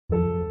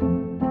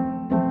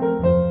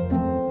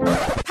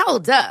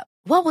Hold up.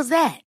 What was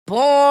that?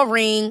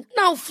 Boring.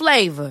 No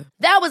flavor.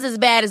 That was as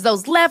bad as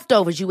those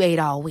leftovers you ate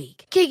all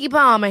week. Keke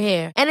Palmer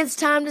here, and it's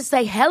time to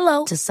say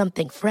hello to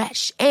something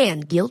fresh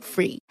and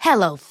guilt-free.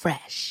 Hello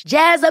Fresh.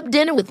 Jazz up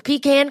dinner with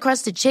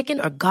pecan-crusted chicken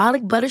or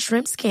garlic butter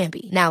shrimp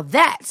scampi. Now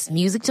that's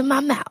music to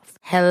my mouth.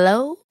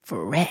 Hello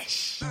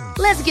Fresh.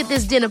 Let's get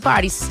this dinner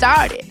party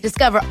started.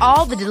 Discover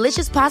all the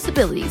delicious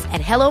possibilities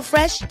at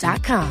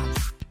hellofresh.com.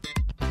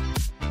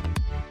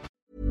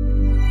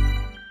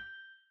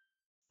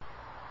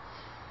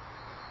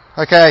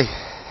 Okay,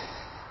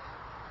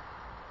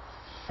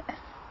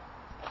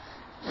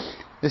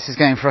 this is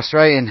getting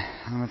frustrating.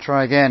 I'm going to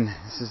try again.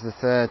 This is the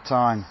third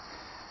time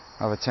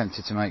I've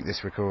attempted to make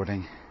this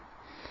recording.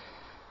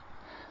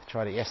 I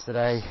tried it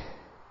yesterday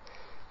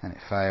and it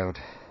failed.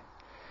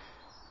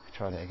 I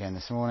tried it again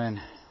this morning.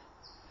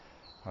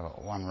 I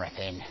got one rep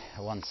in,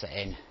 one set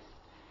in.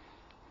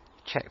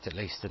 Checked at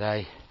least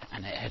today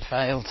and it had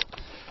failed.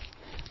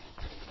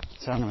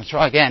 So I'm going to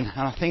try again,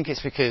 and I think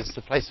it's because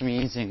the place I'm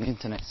using, the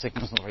internet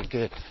signal's not very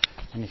good,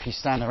 and if you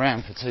stand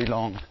around for too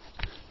long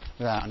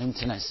without an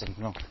internet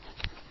signal,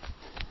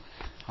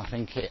 I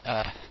think it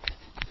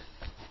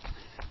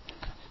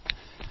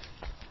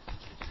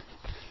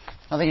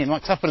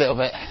mucks up a little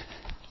bit.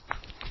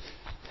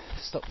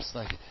 Stops,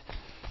 like,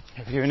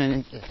 if you're in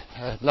a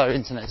low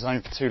internet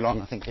zone for too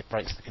long, I think it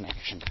breaks the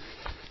connection.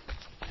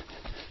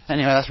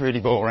 Anyway, that's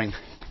really boring,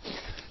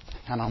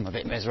 and I'm a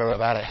bit miserable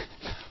about it.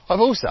 I've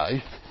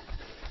also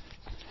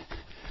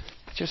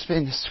just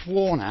been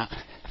sworn at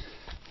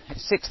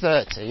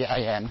 6:30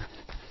 a.m.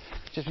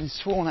 Just been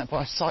sworn at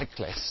by a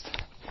cyclist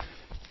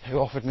who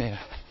offered me a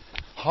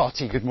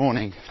hearty good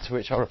morning, to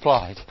which I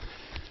replied,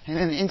 and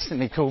then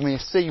instantly called me a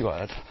C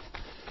word.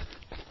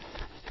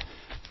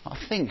 I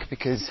think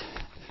because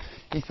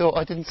he thought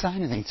I didn't say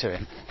anything to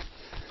him.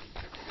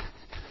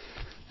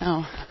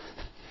 Now,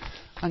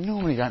 I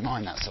normally don't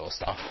mind that sort of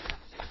stuff.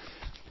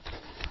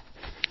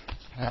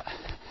 I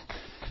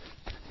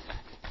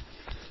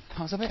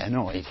was a bit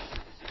annoyed.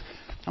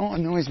 And what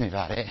annoys me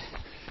about it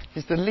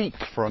is the leap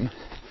from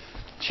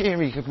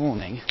cheery good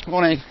morning,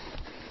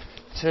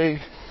 to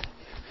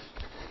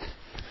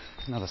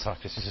another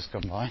cyclist has just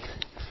gone by.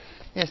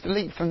 Yes, the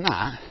leap from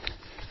that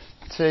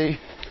to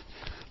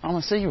I'm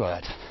a C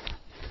word.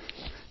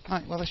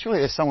 Right, well, surely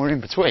there's somewhere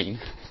in between.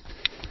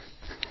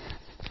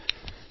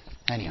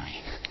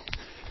 Anyway,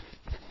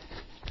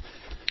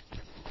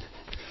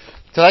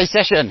 today's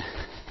session,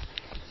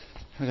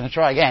 we're going to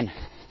try again,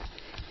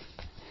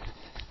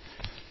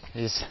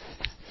 is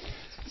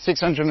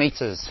 600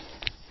 metres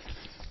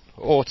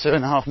or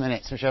 2.5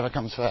 minutes, whichever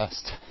comes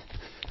first,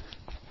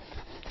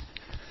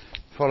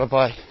 followed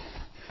by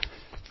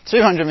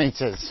 200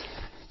 metres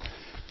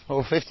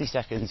or 50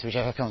 seconds,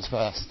 whichever comes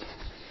first,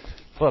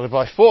 followed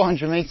by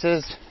 400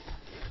 metres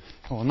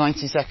or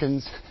 90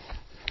 seconds,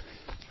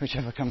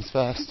 whichever comes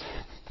first,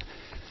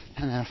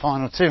 and then a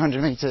final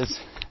 200 metres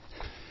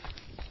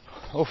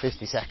or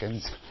 50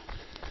 seconds,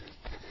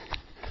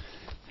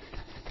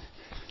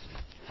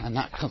 and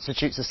that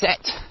constitutes a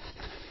set,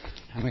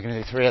 and we're going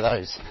to do 3 of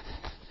those.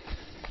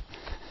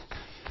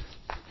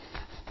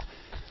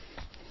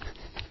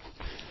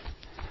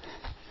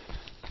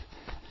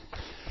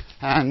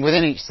 And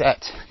within each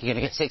set, you're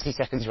going to get 60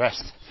 seconds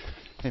rest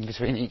in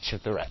between each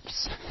of the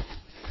reps.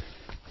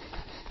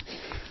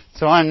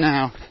 So I'm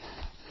now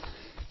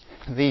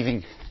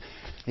leaving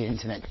the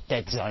internet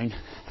dead zone,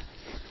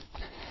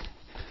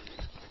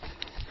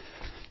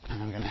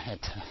 and I'm going to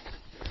head to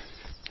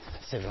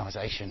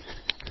civilization.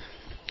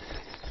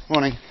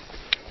 Morning.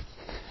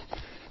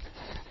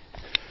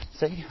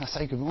 See, I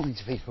say good morning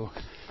to people.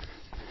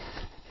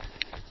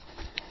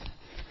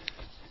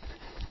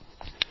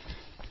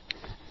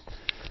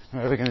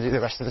 Where are we going to do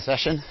the rest of the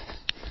session?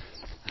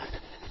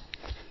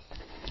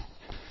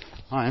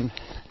 For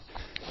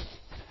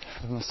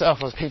myself,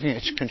 I was keeping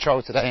it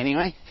controlled today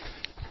anyway.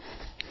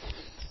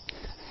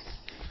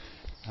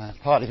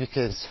 Partly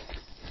because,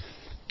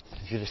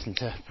 if you listen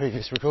to a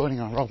previous recording,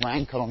 I rolled my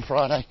ankle on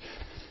Friday,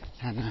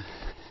 and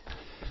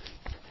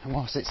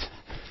whilst it's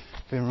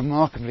been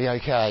remarkably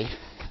okay,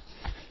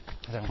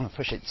 I don't want to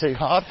push it too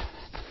hard.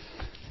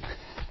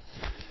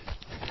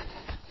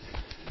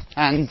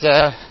 And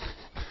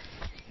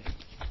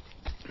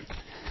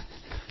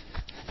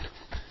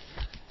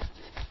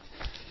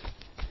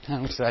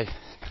also,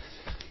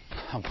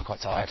 I'm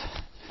quite tired, so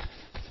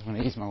I'm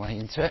going to ease my way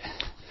into it.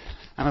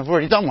 And I've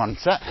already done one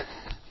set,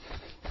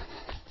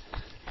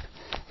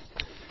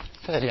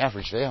 fairly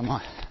averagely, I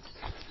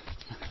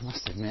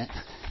must admit.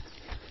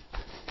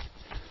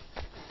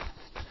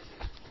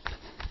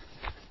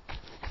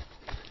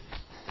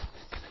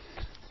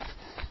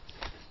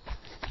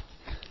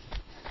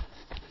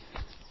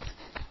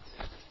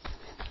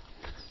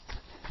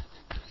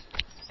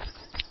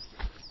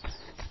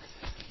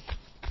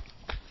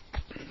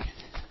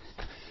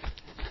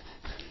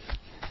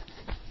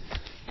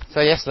 So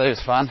yesterday was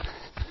fun.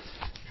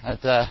 Had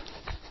a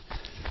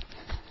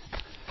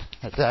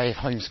day of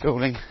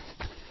homeschooling,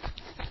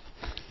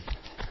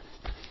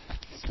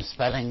 some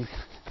spelling,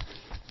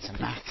 some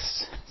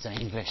maths, some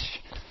English,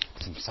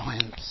 some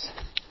science.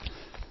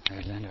 We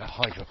learned about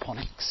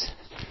hydroponics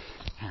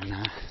and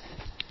a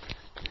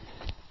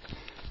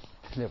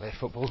little bit of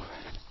football,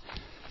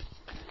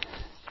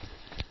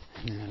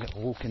 and then a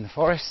little walk in the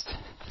forest,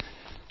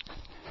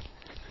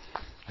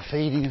 a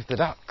feeding of the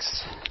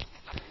ducks,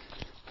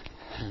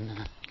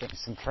 and getting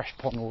some fresh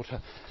pond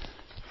water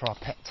for our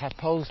pet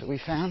tadpoles that we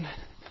found.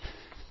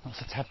 Lots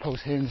of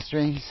tadpoles here in the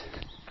streams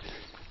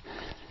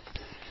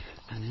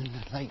and in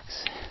the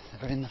lakes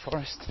that are in the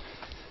forest.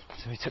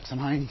 So we took some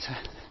home to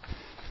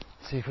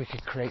see if we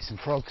could create some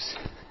frogs.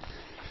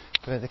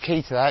 But the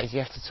key to that is you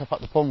have to top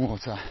up the pond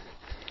water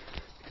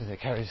because it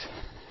carries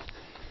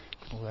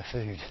all their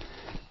food.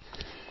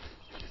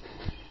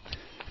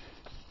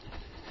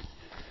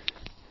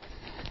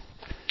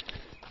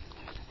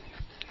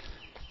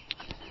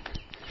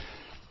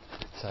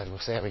 So we'll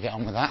see how we get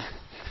on with that.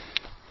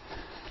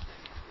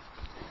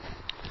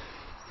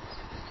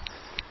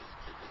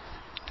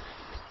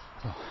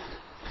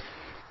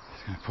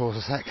 Just going to pause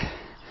a sec.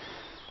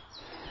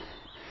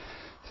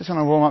 Just on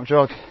a warm-up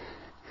jog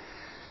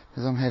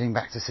as I'm heading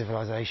back to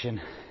civilization.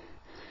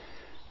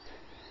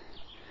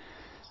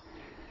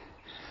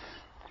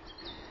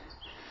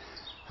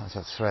 I was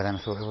about to swear then,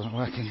 I thought it wasn't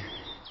working,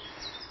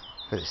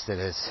 but it still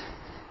is.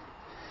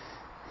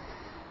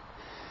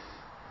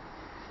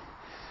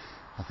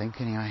 I think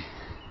anyway.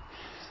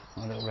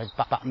 My little red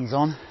buttons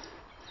on.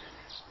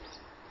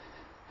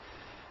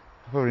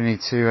 I probably need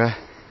to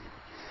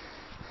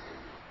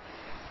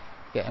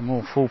get a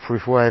more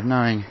foolproof way of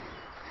knowing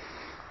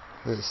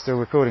that it's still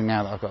recording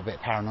now that I've got a bit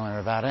of paranoia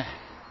about it.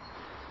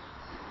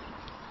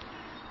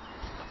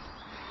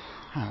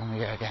 Oh, on we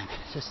go again.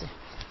 Just a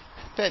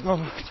bit more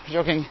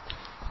jogging,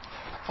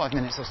 5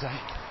 minutes or so.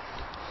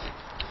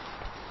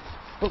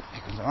 Oh,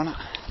 here comes the runner.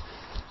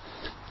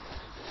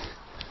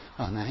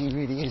 Oh no, he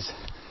really is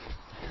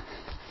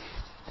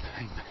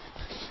paying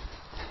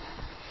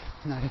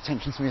no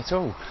attention to me at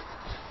all.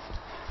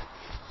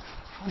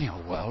 Funny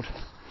old world.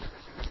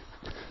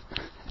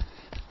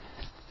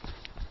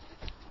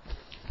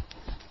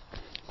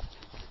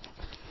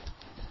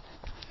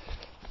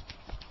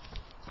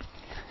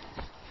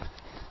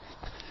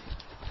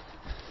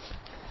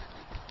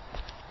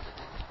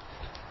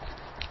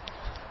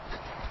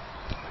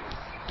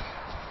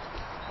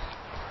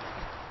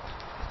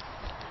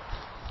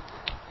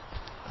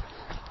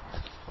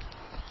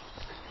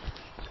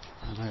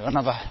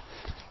 Another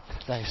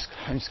day of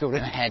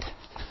homeschooling ahead.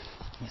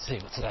 Let's see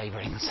what today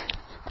brings.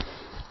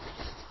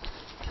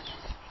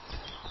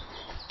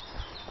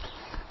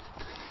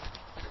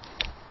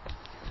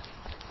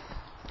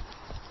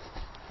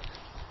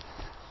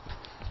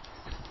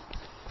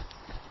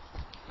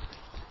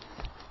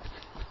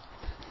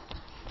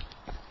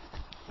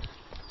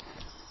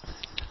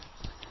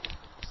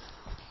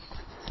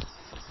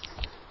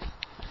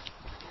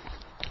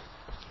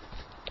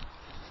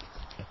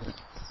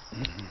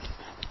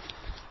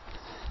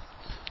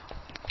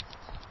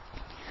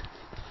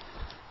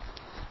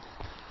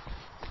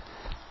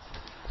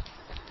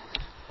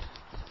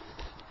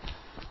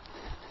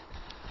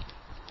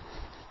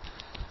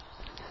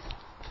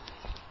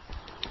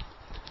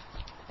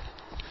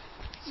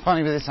 It's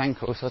funny with this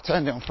ankle, so I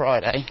turned it on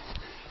Friday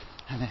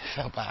and it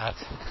felt bad.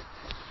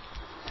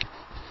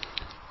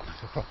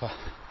 Like a proper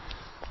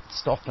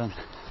stop and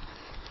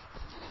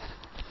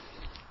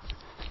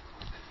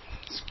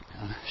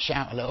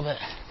shout a little bit.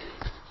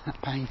 That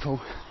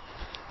painful.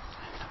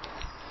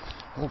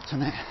 Walked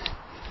on it,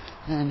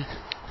 then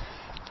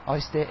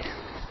iced it,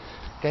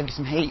 gave it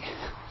some heat.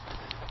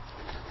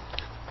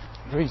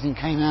 Bruising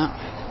came out,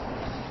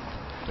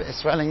 bit of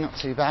swelling, not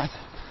too bad.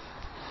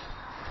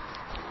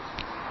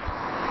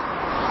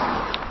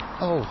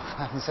 Oh,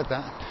 I haven't said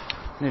that.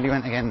 Nearly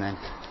went again then.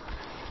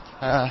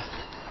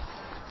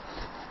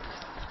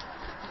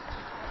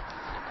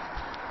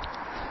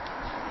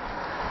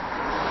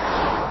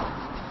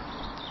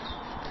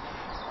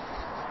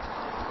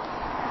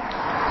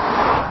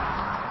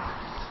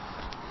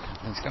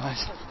 Thanks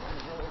guys.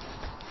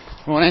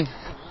 Morning.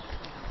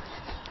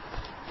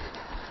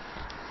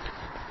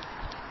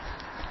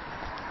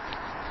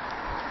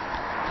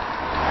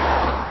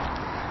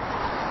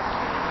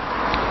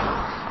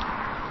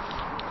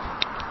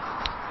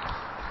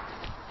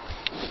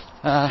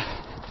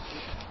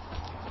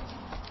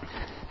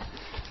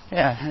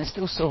 Yeah, and it's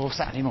still sore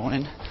Saturday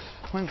morning.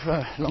 Went for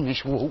a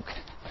longish walk.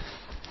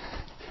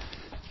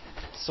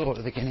 Sore at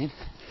the beginning,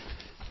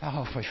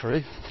 about halfway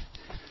through.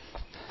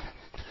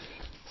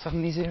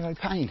 Suddenly zero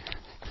pain,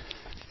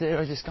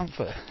 zero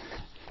discomfort.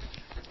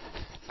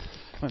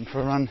 Went for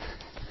a run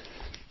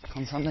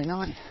on Sunday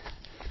night.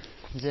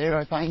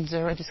 Zero pain,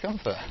 zero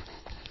discomfort.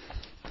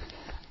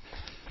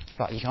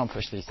 But you can't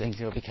push these things,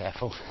 you've got to be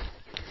careful.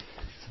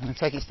 So I'm going to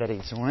take it steady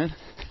this morning,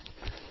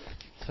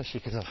 especially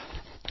because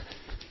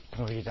I've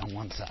already done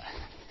one set.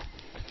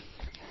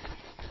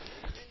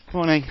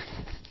 Morning.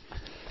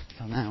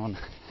 So I'm now on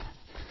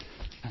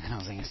a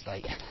housing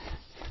estate.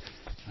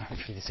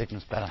 Hopefully the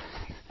signal's better.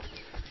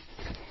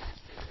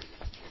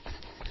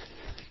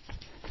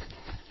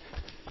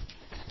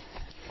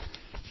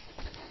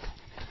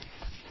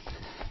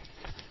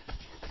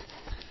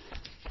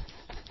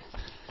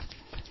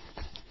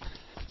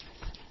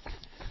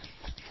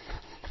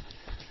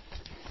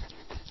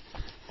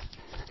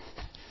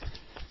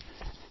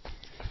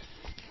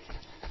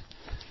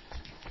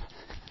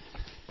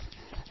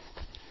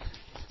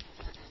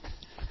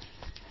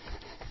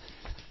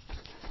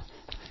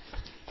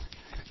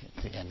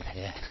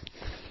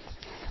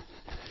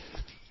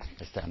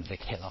 down the big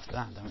hill after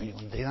that. Don't really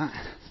want to do that.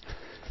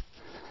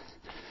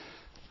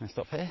 Can I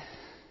stop here?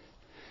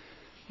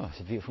 Oh,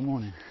 it's a beautiful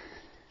morning.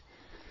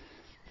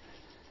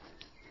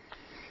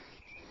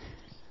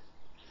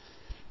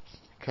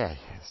 Okay,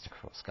 let's look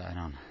at what's going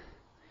on.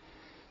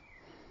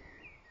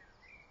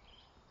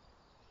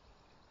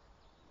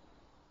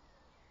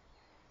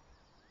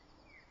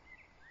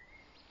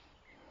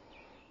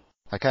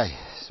 Okay,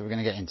 so we're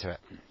going to get into it.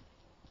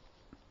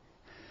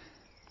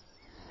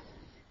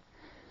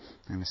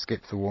 I'm going to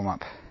skip the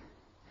warm-up.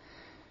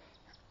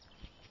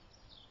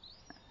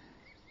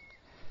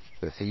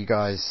 But for you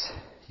guys,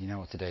 you know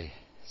what to do.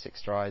 6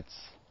 strides.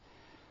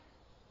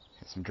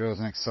 Get some drills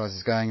and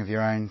exercises going of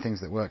your own,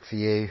 things that work for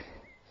you.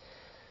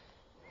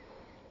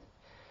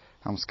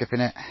 I'm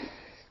skipping it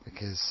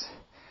because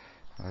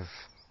I've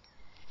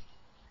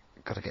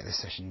got to get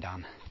this session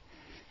done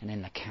and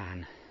in the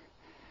can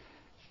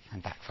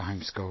and back for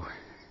homeschool.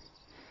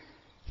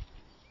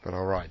 But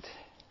I'll write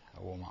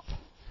a warm-up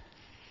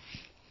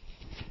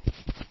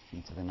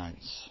into the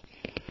notes.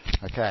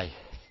 Okay,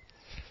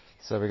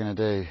 so we're going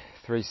to do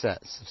 3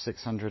 sets of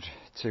 600,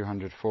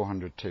 200,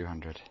 400,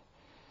 200.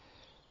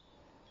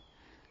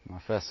 My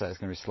first set is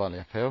going to be slightly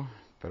uphill,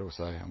 but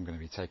also I'm going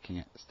to be taking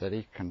it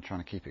steady, trying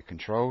to keep it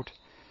controlled.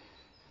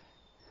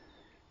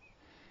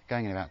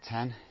 Going in about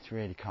 10. It's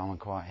really calm and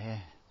quiet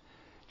here.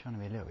 Trying to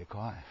be a little bit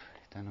quiet.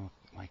 Don't know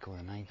what wake all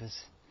the neighbours.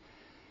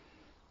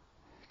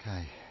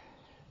 Okay,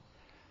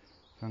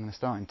 so I'm going to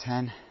start in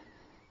 10.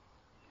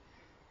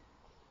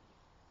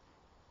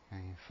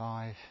 Going in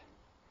 5,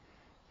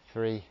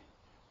 3,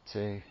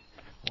 2,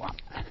 1.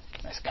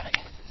 Let's go.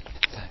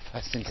 So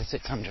first into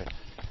 600,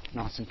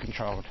 nice and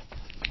controlled.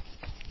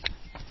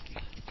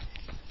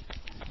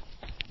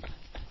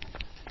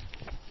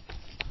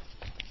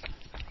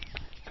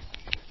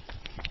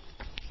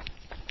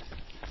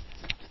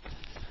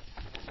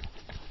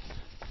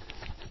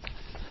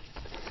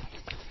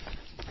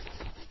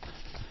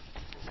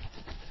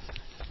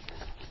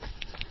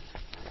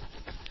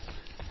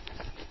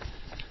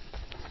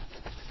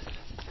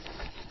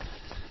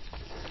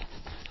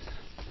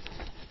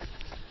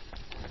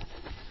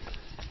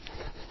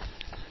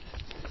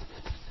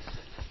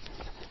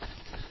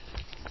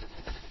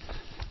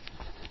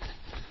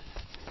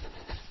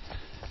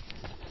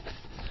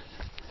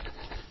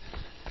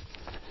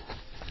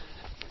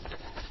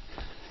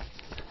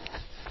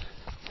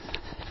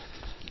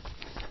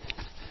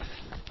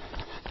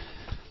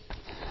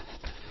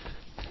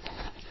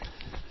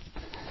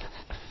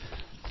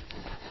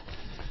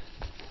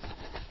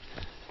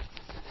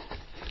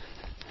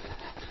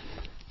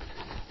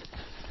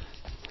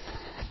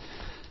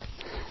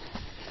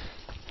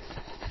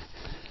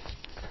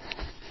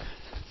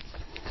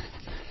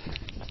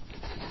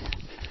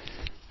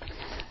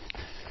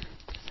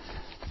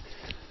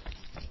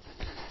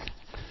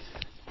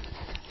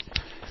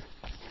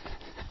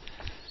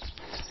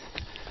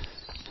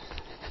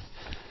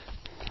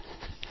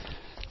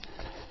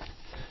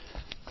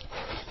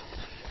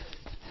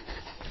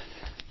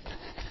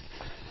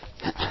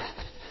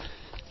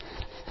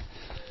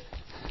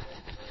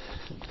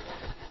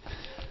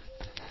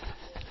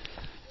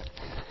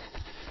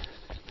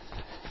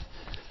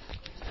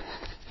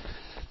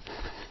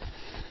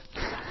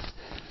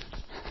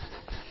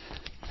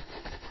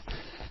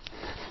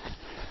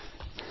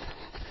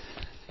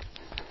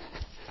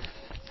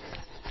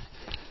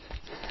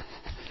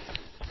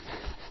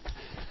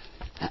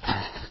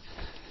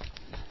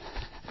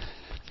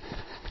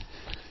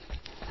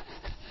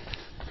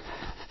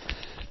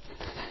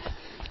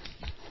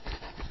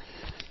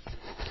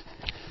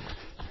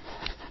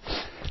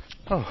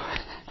 Oh,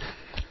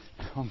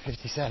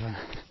 157.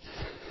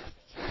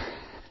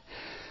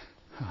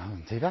 Oh,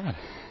 not too bad.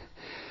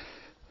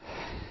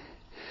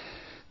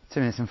 2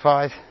 minutes and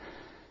 5.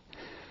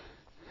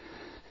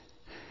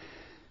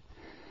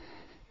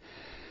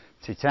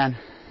 2:10.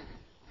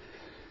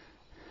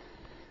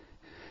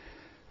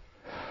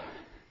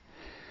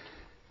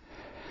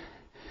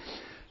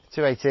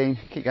 2:18.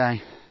 Keep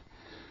going.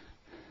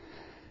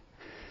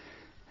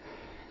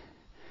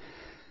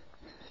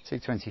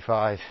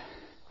 2:25.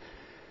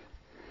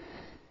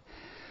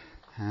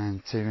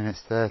 And 2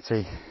 minutes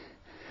 30,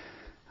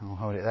 and we'll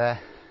hold it there.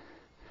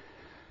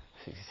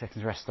 60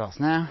 seconds rest starts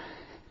now.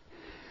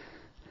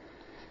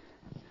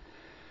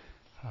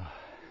 Oh.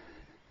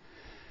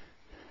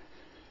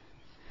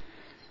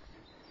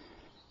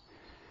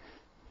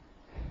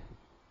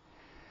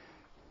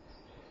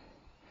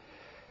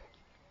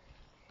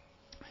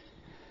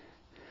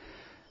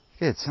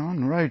 Good, so I'm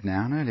on the road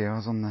now, and earlier I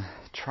was on the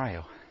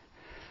trail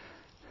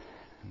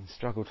and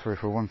struggled through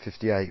for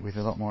 158 with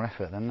a lot more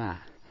effort than that.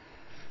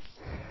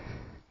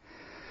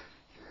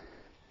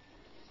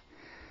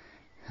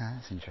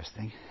 That's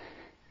interesting.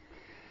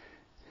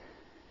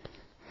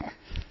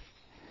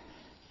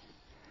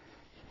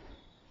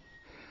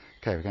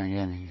 Okay, we're going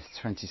in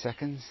 20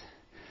 seconds.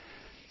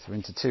 So we're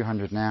into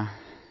 200 now.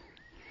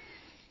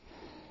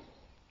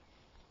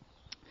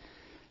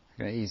 I'm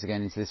going to ease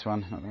again into this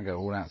one. Not going to go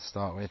all out to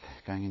start with.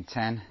 Going in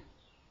 10.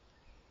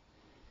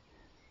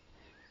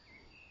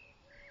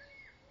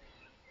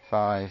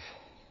 5,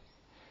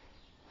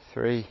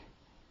 3,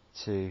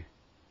 2,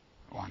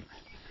 1.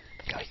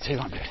 Go,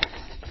 200.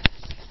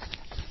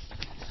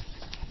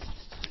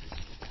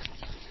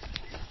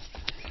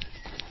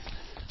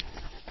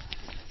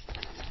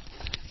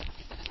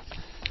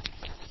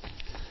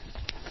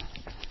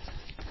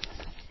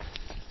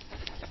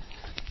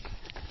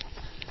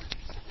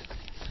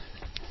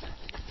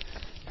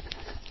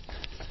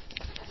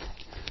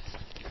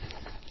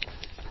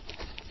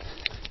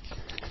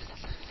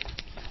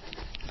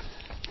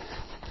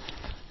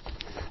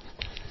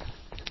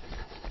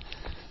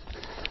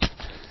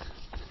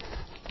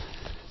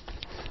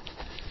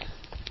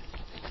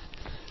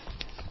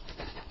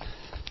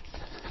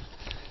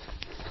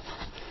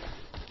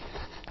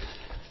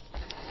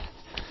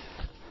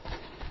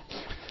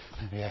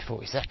 Maybe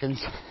 40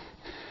 seconds.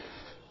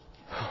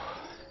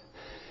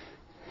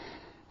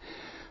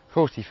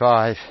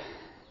 45.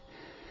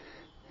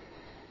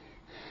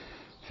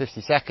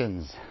 50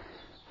 seconds.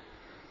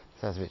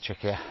 So that's a bit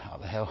trickier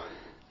up the hill.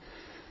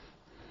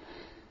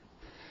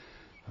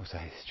 Also,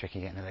 it's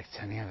tricky getting the legs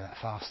turning over that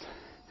fast.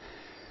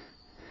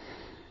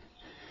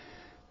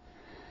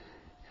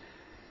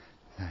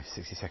 So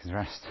 60 seconds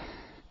rest.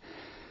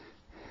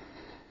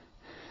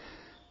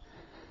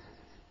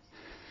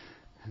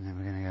 And then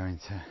we're going to go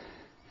into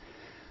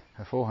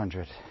a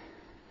 400.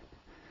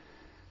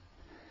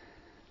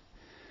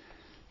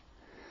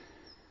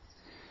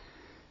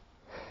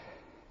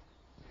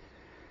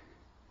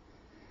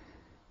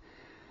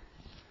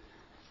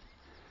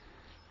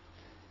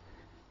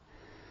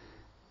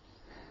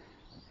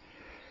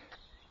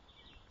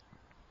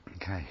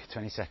 Okay,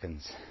 20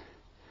 seconds.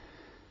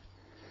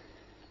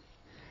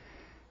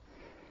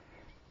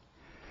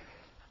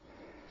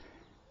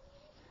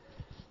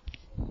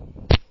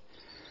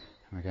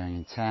 We're going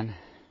in 10,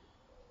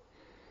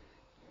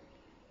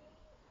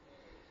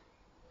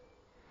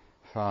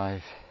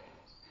 5,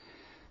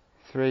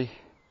 3,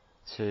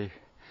 2,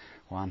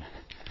 1.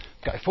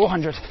 Go,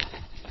 400.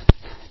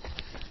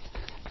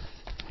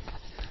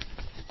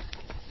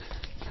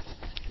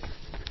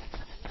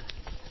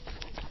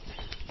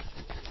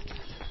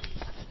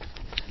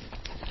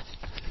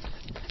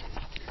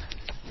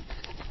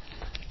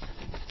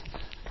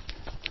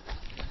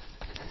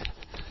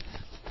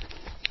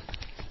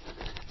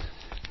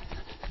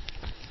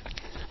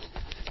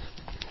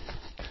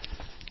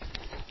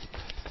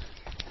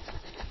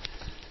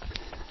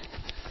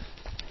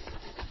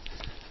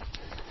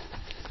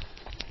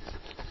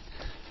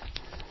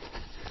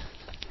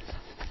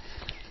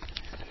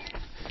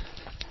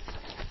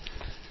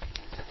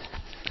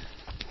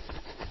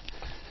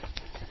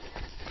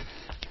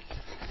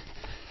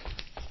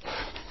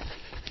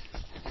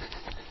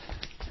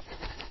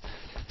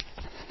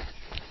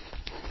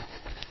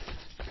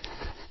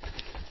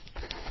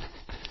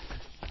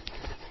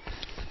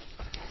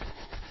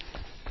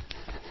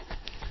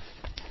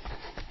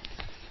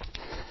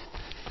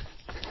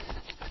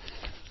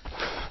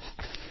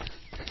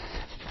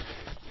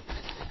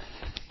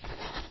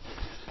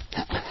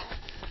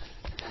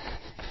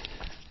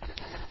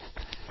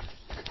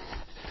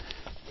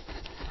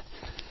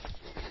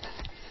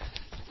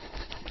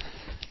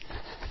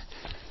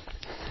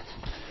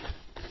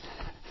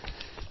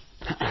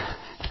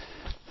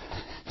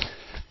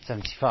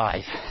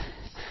 $75.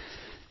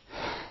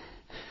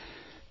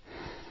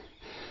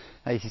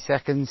 80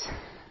 seconds.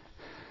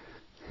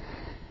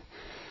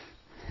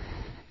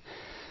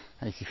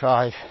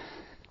 85.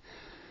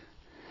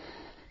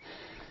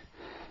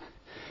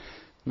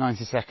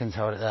 90 seconds,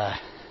 hold it there.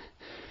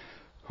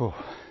 Whew.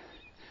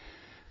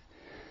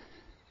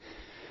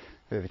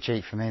 Bit of a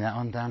cheat for me, that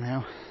one,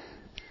 downhill.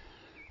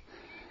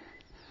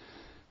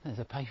 There's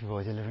a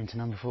paperboy delivering to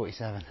number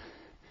 47.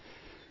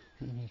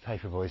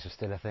 Paperboys were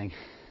still a thing.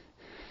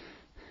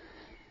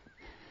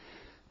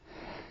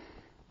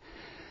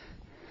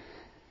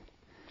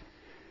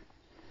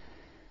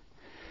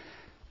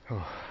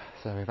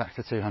 So we're back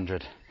to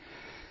 200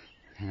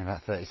 in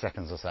about 30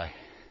 seconds or so.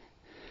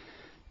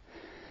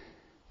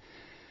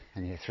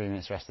 And you get 3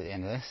 minutes rest at the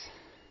end of this.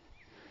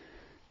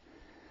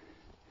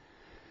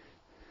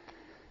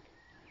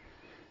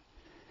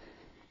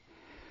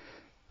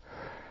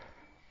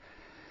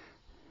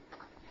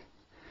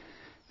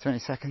 Twenty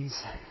seconds.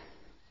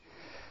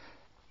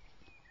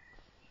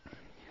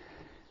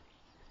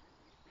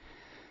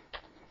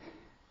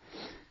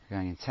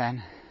 Going in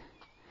 10.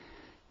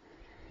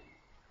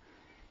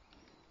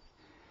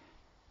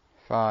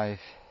 5,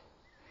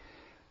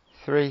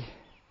 3,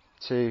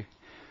 2,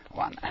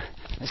 1.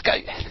 Let's go.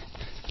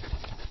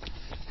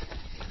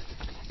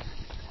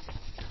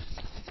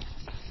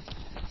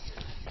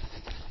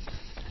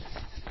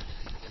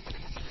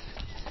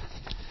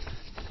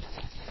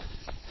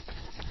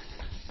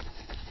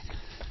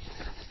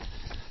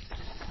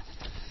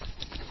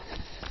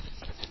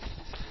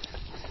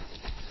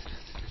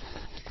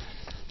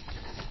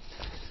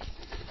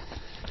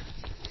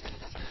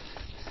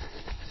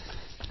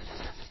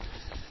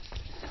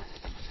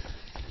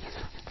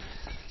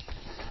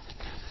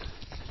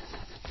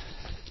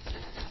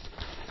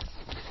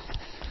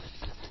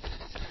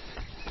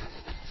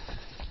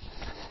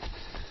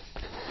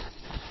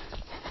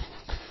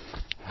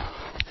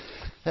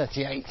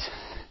 38,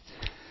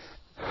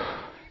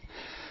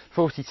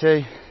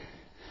 42,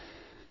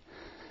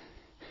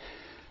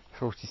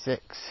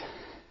 46,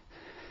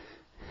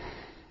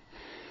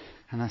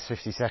 and that's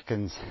 50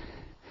 seconds.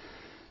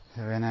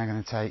 So we're now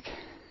going to take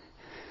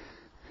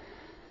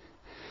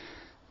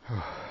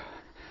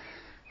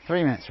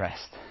 3 minutes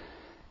rest.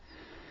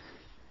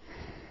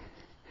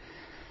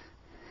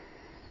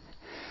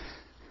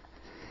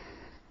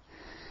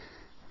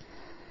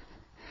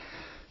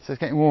 So it's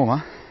getting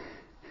warmer.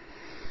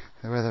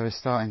 The weather is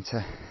starting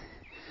to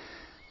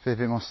be a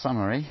bit more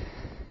summery.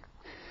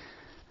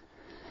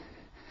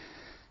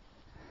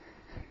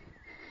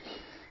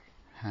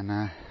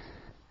 And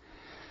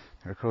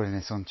recording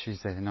this on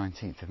Tuesday the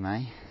 19th of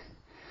May.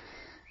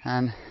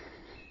 And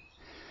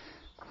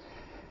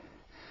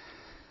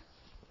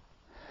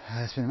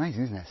it's been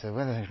amazing, isn't it? So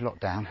whether there's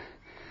lockdown,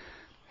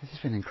 it's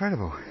just been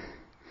incredible.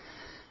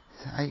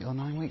 It's 8 or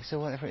 9 weeks or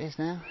whatever it is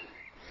now.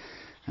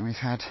 And we've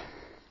had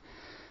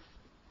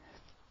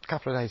a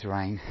couple of days of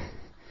rain,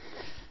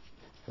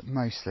 but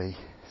mostly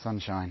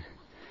sunshine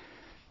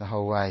the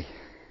whole way.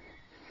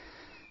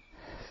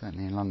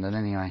 Certainly in London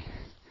anyway.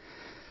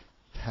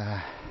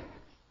 God,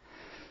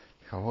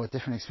 what a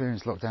different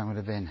experience lockdown would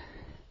have been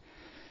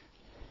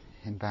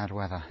in bad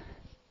weather.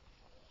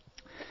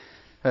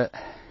 But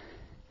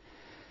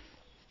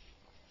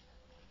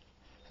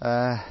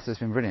so it's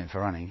been brilliant for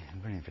running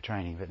and brilliant for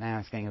training, but now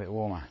it's getting a bit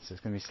warmer, so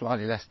it's going to be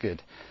slightly less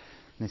good.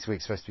 This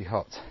week's supposed to be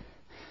hot.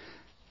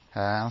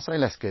 I'll say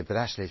less good, but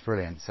actually it's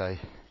brilliant. So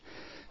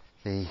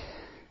the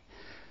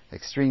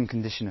extreme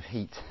condition of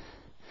heat,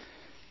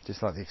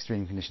 just like the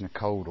extreme condition of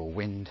cold or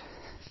wind,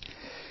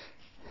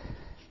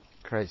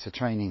 creates a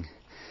training,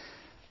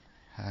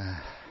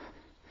 I'm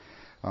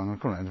going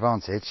to call it an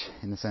advantage,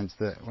 in the sense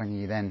that when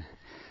you then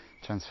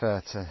transfer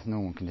to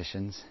normal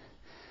conditions,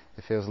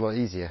 it feels a lot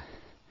easier.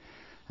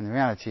 And the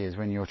reality is,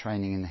 when you're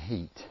training in the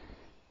heat,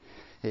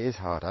 it is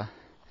harder,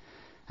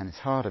 and it's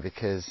harder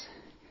because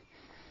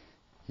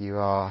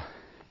your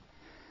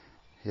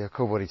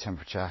core body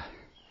temperature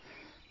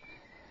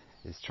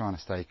is trying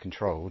to stay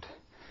controlled,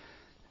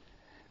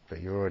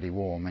 but you're already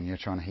warm and you're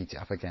trying to heat it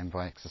up again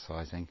by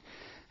exercising,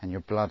 and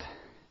your blood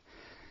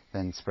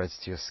then spreads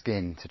to your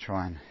skin to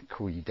try and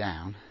cool you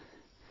down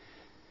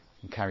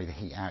and carry the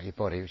heat out of your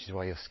body, which is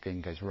why your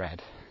skin goes red.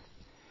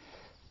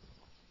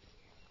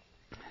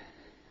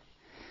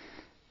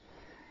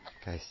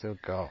 Okay, still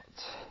got,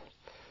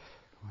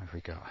 what have we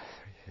got?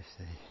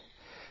 350,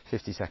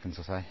 50 seconds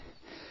or so.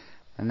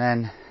 And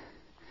then,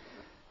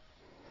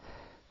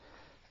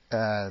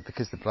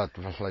 because the blood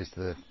flows to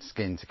the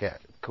skin to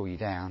cool you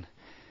down,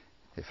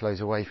 it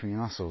flows away from your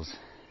muscles,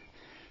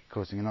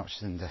 causing an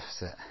oxygen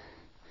deficit.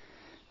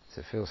 So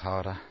it feels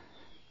harder,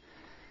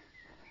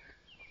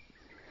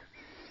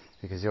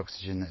 because the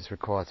oxygen that's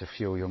required to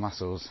fuel your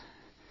muscles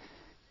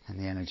and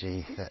the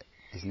energy that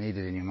is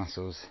needed in your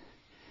muscles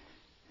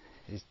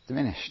is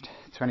diminished.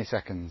 20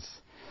 seconds.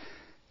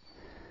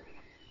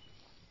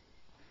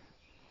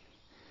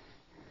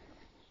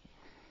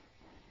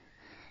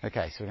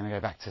 Okay, so we're going to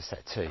go back to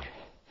set 2,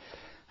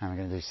 and we're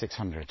going to do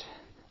 600.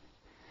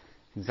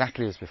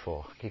 Exactly as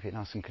before. Keep it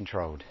nice and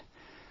controlled.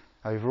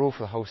 Overall, for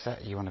the whole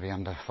set, you want to be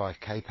under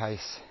 5k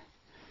pace.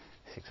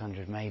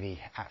 600 maybe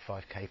at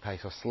 5k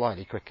pace, or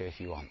slightly quicker if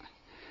you want.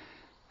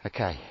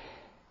 Okay,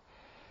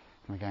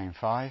 we're going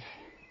 5,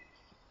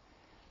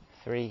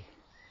 3,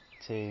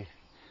 2,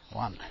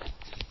 1,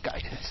 go.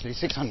 Let's do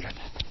 600.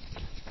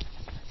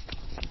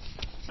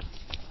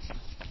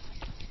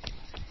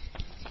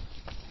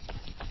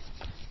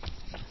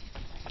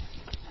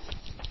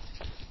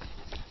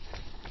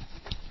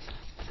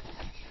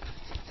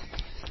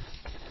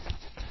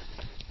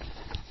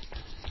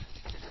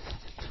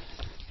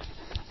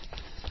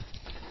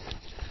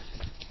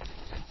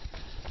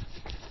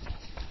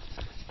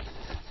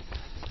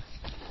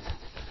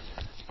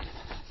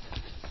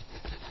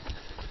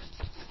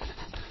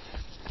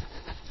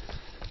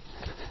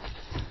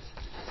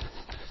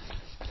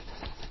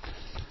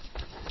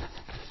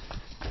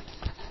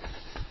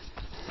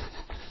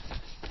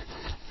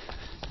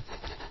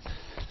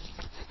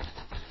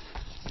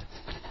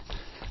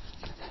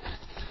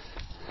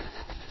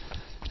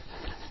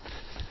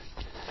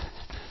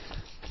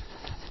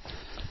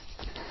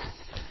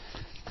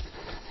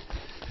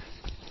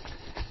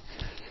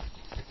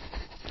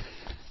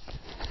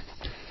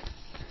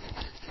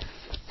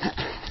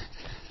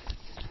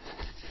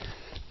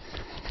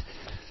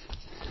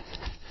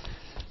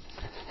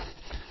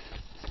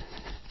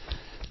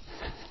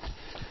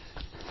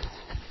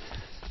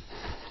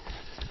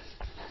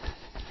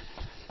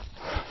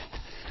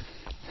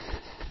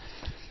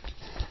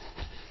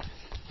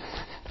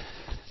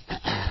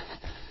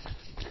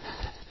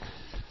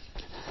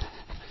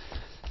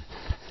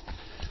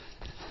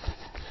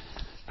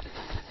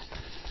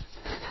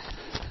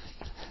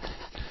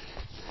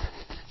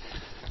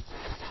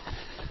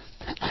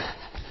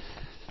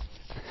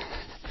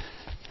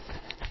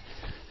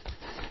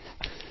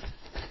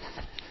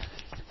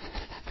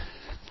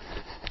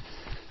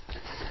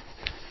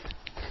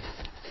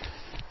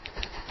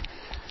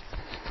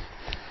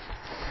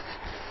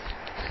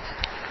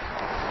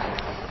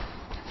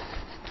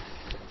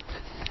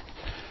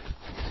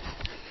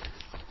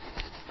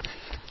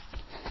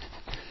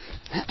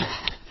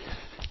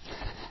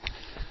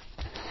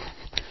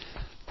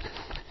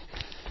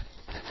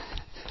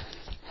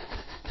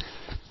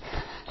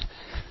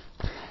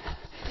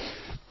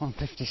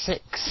 1:56.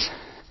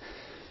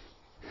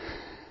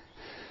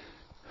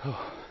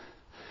 Oh.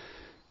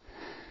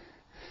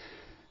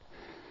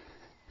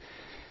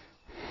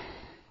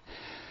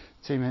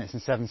 2 minutes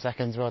and 7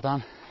 seconds, well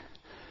done.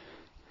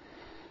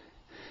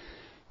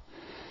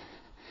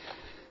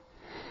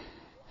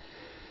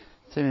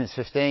 Two minutes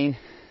 15.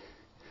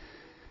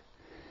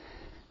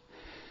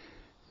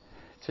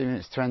 2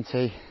 minutes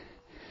 20.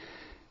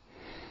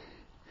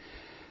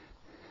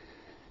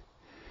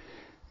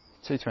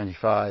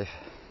 2:25.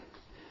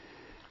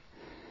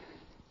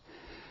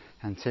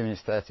 And 2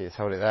 minutes 30, let's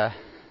hold it there.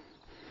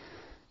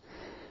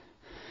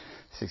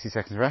 60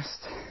 seconds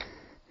rest.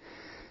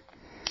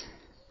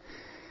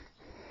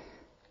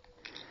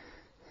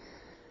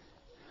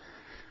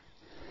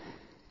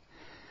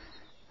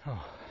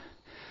 Oh.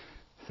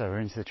 So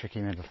we're into the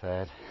tricky middle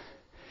third,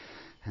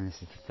 and this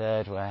is the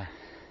third where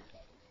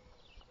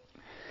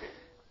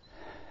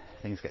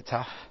things get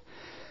tough,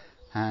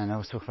 and I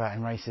always talk about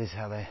in races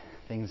how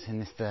things in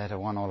this third are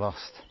won or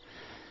lost.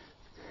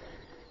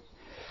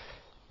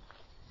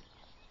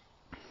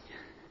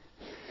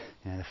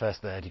 You know, the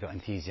first third you got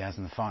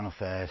enthusiasm, the final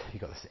third you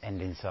got this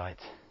end in sight.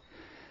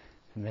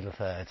 The middle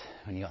third,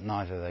 when you got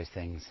neither of those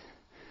things,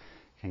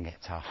 can get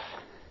tough.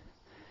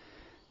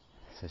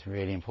 So it's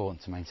really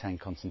important to maintain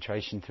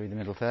concentration through the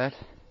middle third.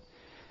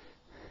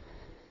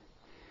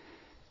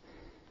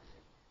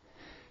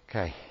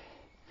 Okay,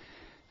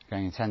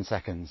 going in 10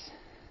 seconds,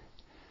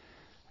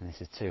 and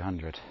this is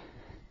 200.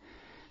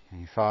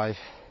 Going in 5,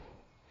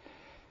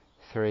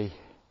 3,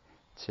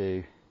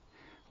 2,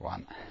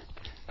 1.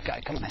 Go,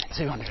 come on then,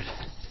 200.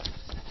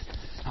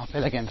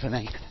 Uphill again for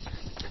me.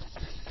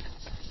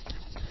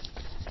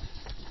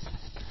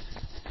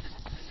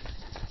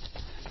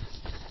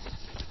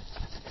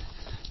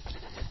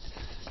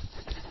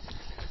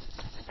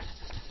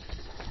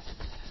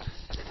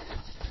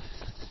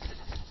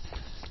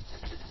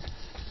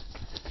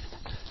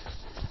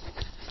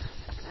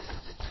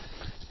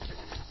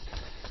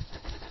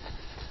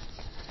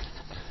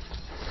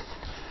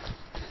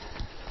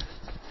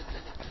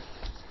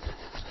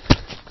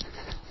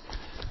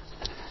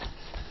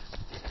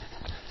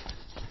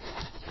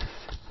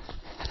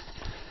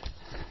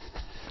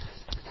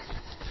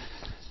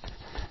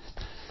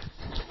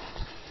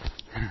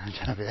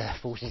 I'll be there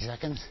 40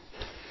 seconds.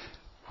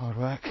 Hard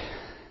work.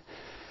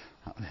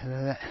 Up the hill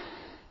of it.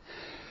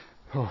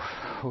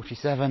 Oh,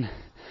 47.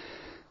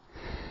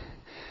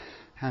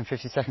 And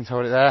 50 seconds,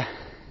 hold it there.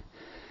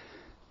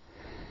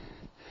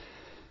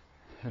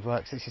 Good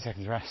work, 60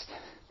 seconds rest.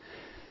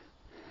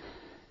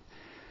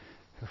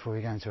 Before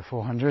we go into a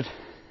 400.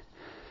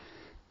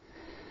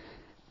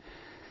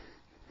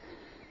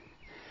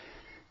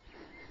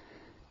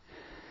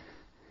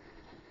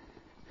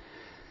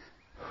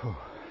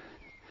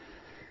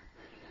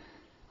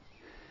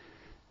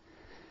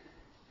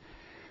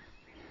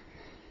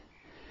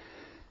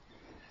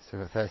 So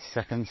we've got 30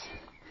 seconds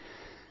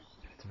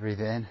to breathe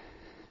it in.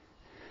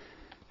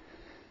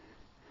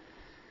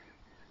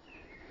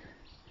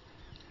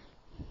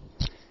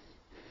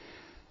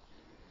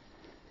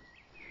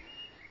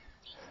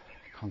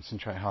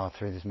 Concentrate hard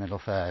through this middle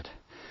third.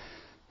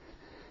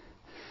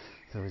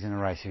 It's always in a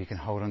race, if you can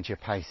hold on to your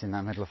pace in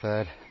that middle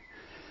third,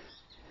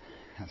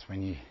 that's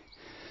when you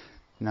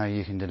know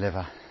you can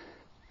deliver.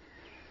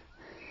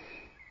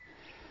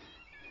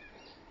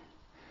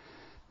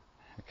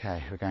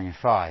 Okay, we're going in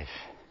 5,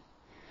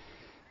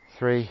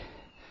 3,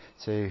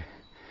 2,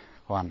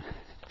 1.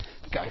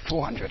 Go,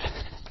 400.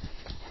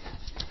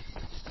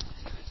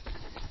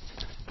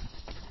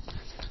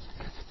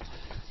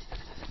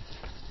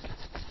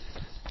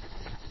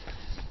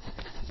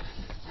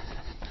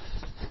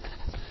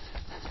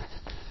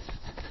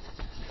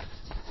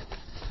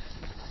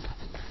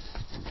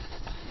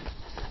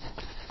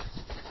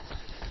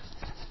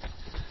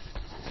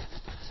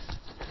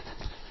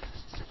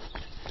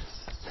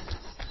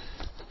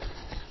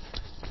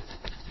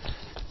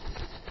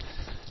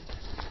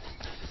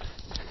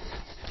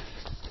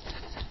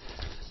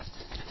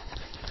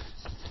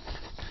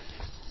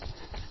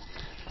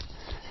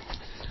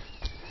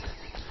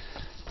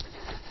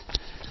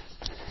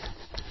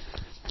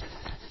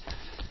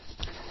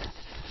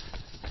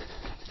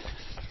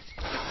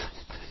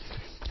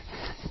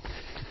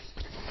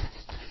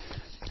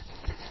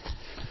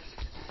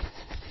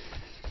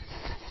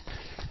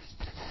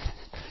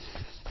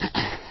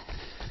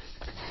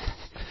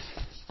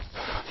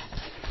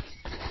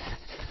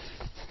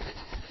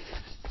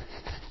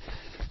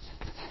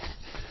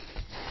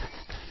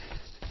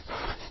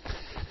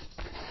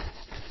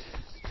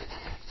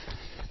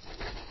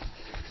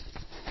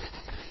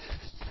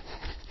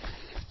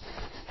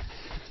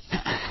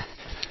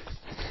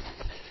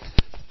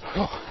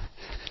 Oh,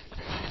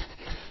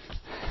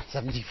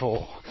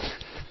 74.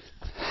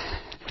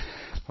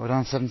 Well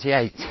done,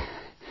 78.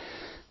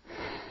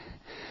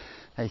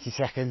 80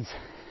 seconds.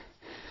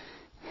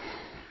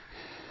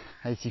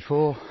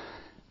 84.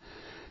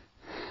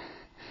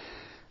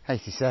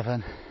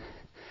 87.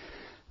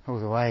 All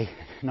the way.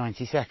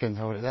 90 seconds,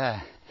 hold it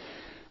there.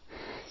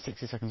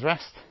 60 seconds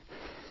rest.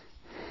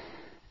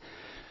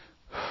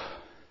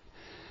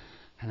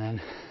 And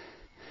then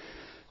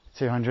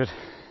 200.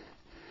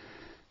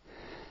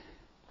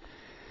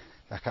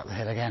 Back up the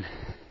hill again.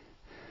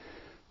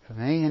 For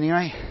me,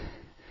 anyway.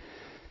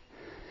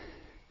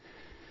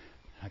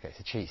 I get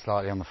to cheat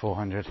slightly on the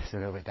 400. It's a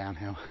little bit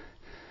downhill.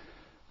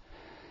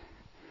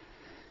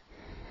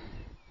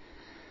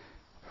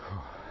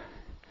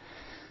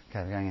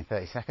 Okay, we're going in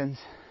 30 seconds.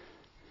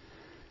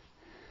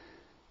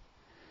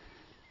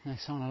 No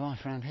sign of life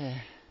around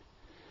here.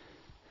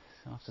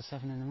 It's after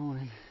 7 in the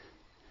morning.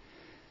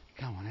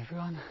 Come on,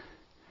 everyone.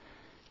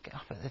 Get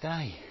up at the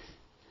day.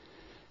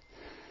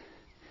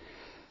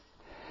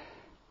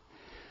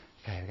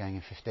 Okay, we're going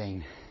in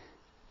 15.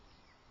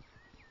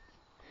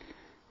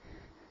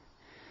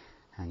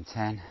 And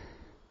 10.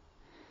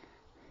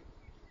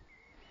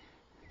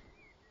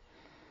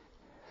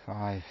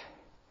 5.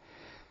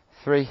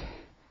 3.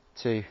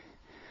 2.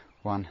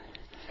 1.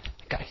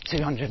 Go.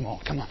 200 more.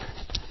 Come on.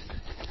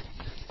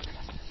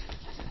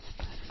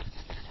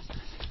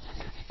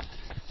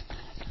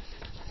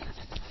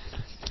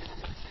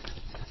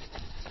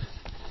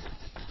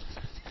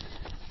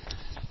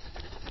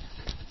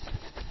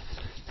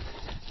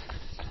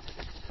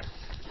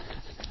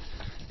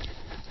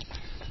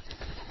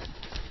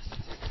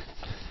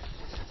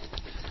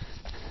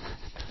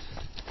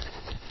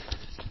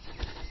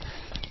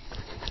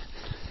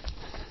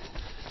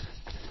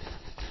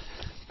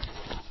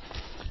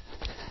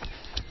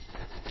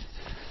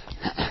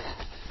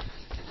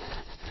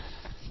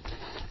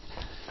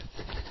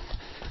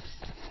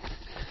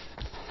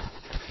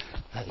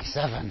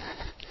 Seven,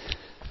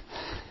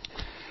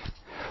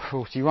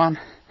 41,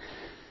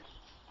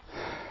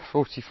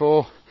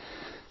 44,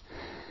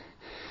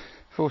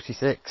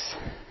 46,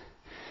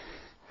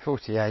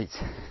 48,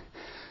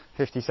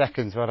 50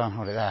 seconds. Well done,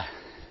 hold it there.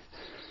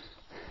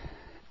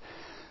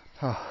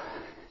 Oh,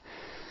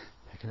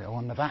 take a little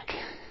wander back.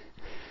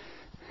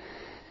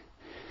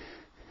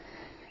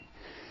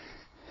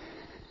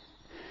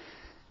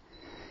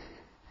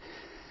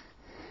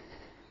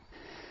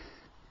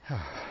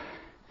 Oh.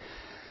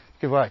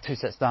 Good work, 2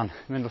 sets done.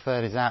 Middle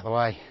third is out of the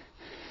way.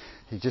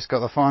 You've just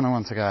got the final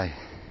one to go.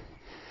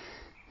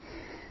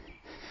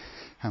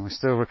 And we're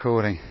still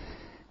recording.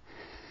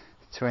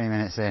 20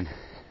 minutes in.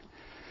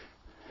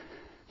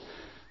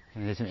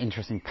 We're going to do some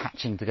interesting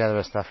patching together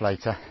of stuff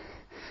later.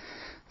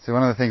 So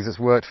one of the things that's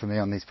worked for me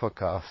on these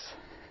podcasts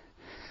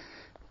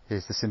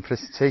is the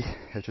simplicity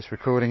of just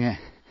recording it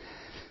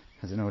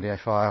as an audio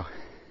file,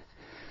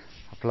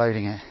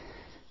 uploading it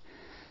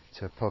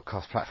to a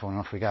podcast platform,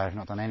 and off we go. I've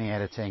not done any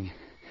editing,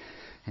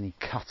 any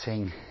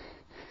cutting,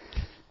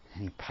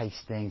 any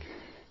pasting,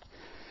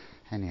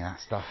 any of that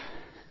stuff.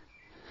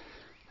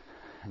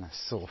 And that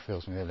sort of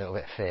fills me with a little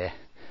bit of fear.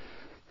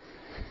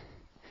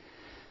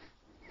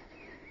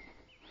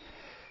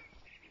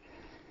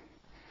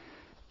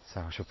 So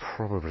I shall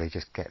probably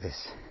just get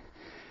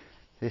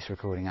this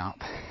recording up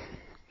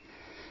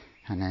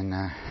and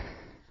then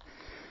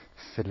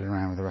fiddle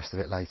around with the rest of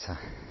it later.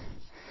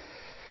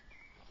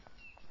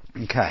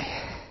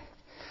 Okay.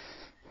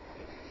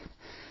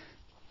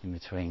 In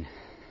between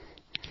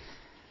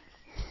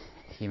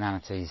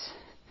humanities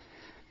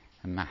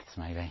and maths,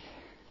 maybe.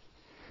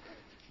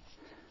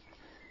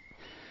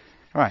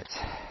 Right,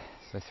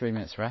 so 3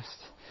 minutes rest.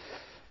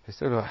 We've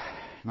still got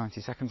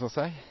 90 seconds or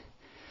so.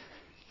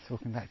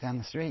 Walking back down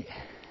the street.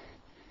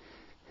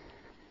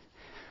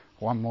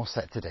 One more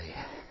set to do.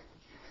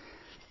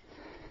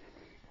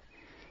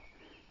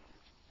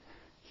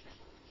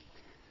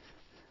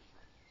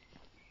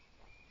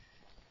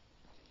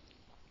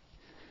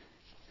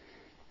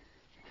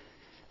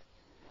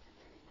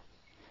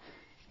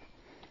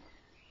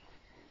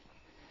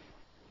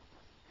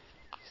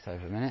 Just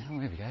over a minute. Oh,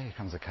 here we go. Here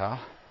comes a car.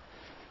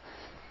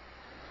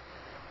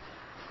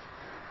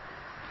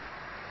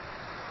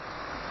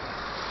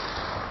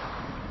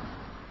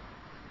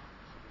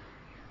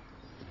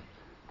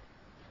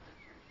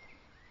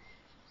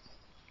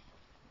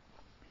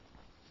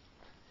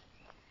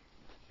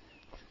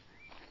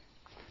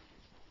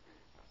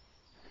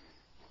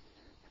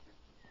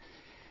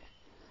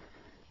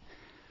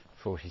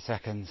 Forty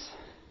seconds.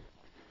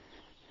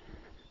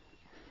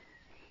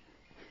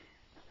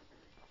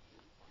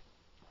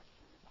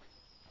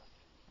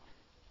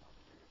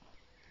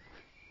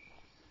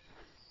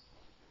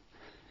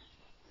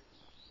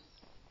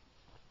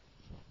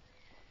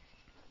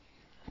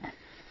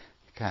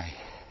 Okay,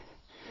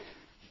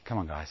 come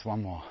on guys,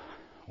 one more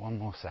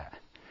set.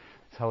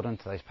 Let's hold on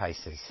to those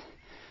paces.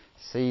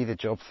 See the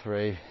job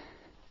through.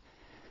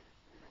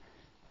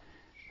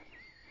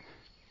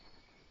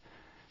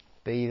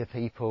 Be the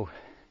people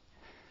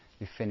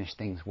who finish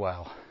things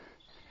well.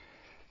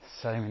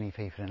 So many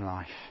people in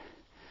life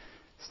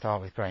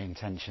start with great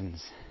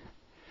intentions.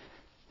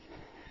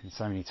 And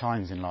so many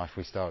times in life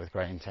we start with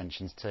great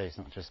intentions too. It's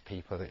not just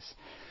people, it's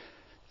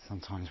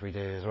sometimes we do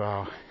as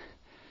well.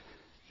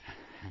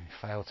 And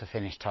fail to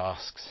finish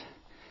tasks.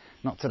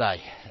 Not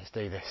today. Let's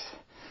do this.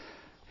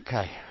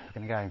 Okay, we're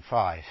going to go in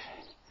 5,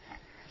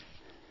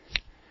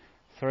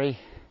 3,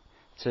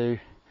 2,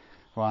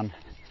 1,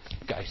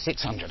 go.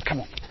 600.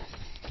 Come on.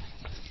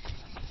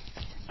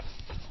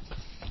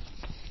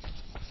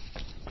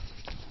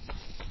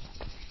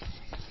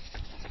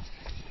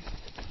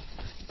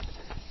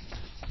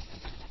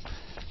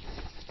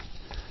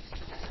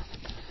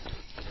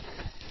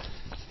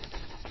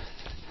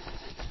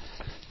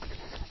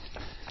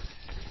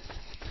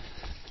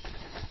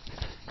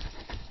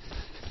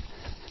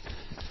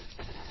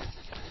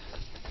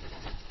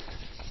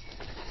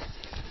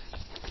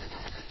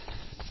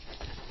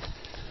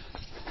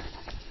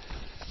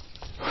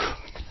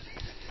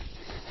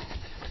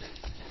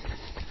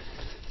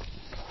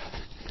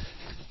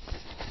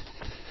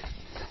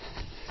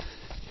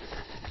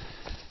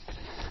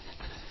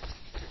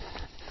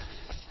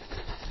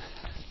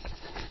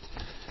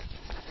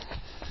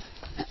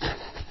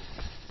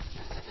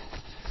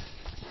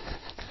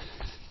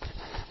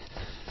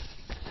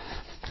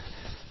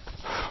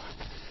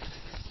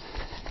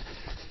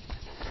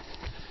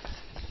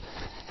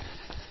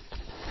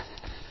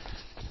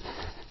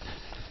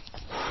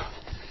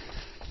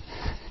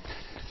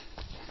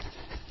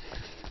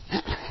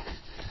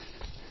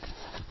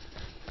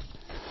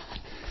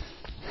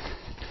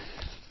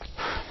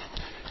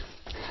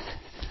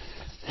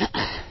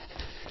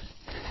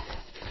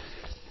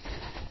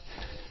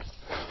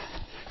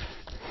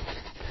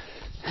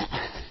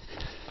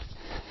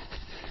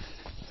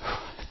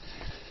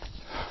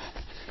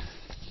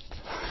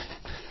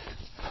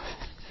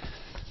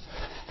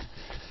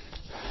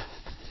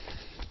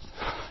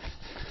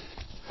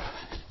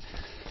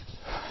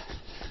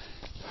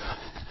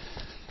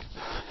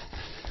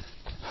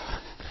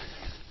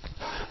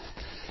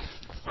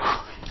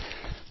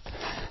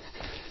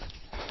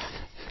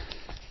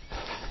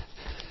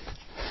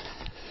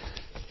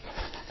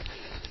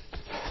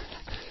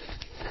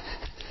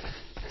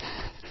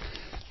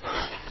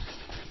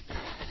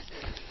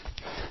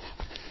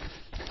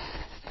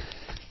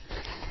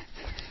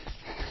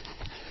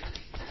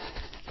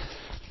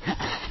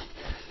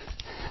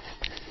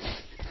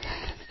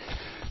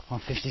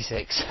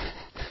 56.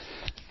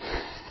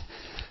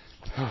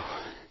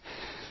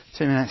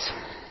 2 minutes.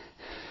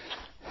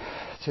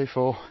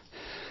 2:04.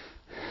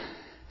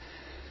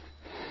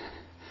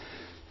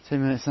 2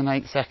 minutes and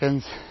 8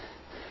 seconds.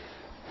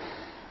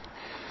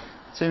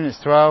 2 minutes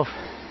 12.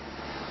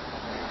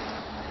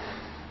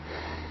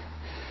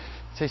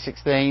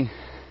 2:16.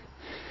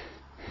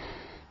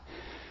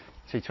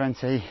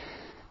 2:20.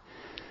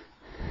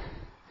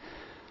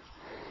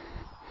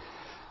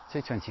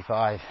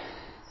 2:25.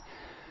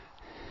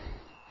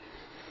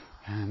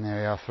 And there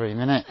we are, 3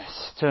 minutes.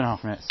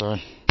 2.5 minutes,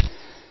 sorry.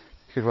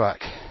 Good work.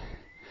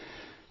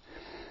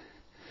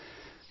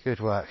 Good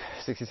work.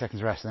 60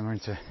 seconds rest, then we're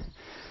into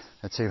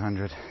a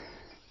 200.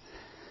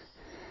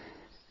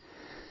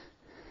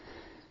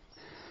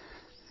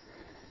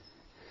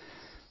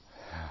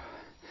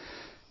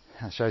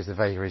 That shows the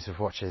vagaries of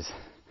watches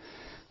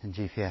and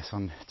GPS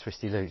on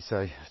twisty loops.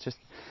 So there's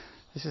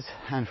just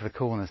a handful of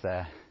corners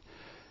there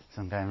as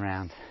I'm going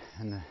around,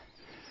 and the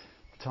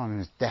timing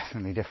was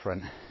definitely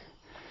different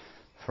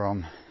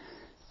from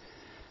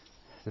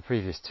the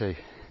previous two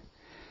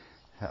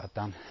that I've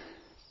done.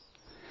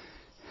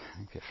 I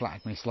think it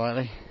flagged me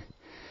slightly.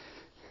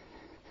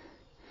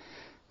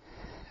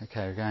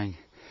 Okay, we're going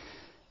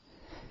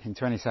in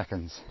 20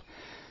 seconds.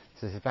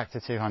 So this is back to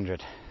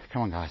 200.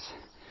 Come on, guys.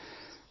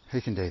 Who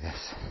can do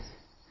this?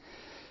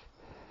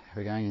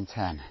 We're going in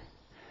 10.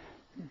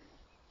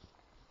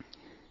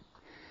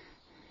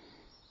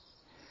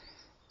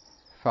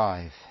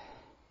 5,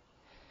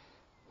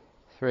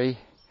 3,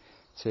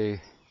 2,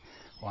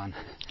 1.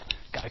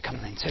 Go, come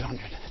on in, 200.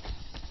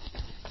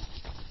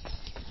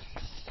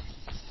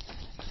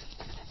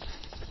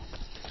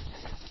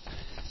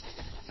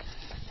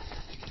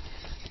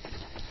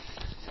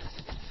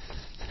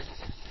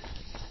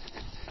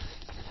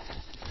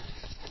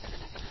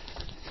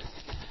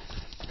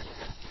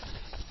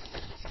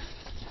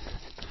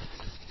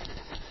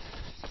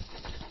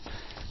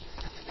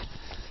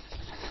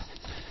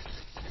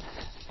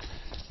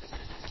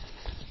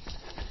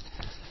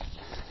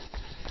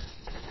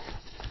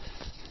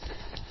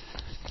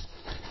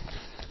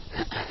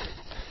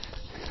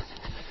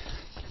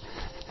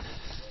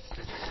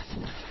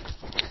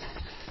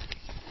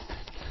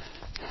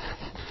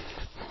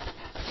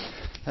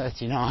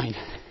 $39,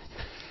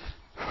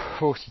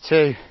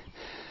 $42,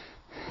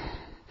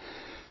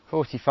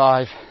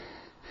 $45,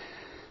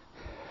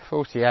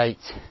 $48,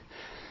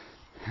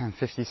 and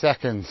 50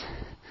 seconds.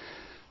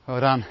 Well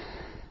done.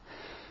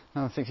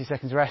 Another 60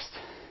 seconds rest.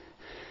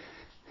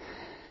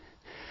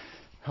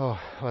 Oh,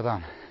 well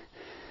done.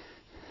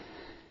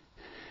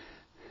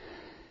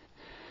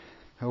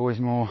 Always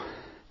more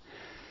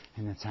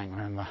in the tank,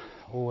 remember.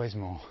 Always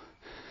more.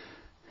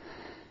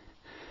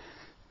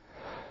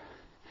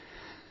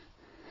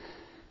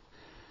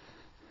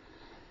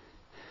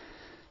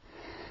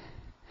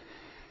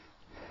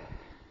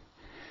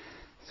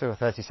 Still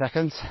 30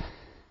 seconds.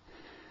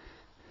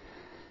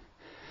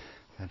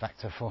 So back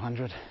to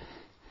 400.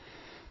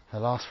 The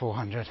last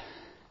 400.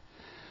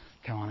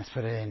 Come on, let's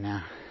put it in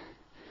now.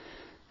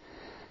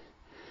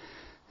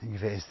 Think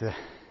of it as the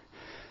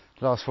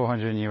last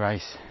 400 in your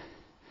race.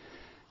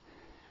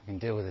 We can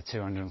deal with the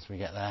 200 once we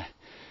get there.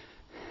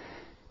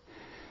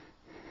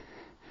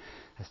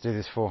 Let's do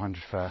this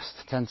 400 first.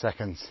 10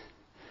 seconds.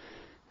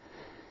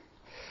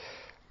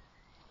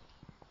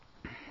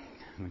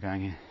 We're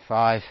going in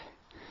 5,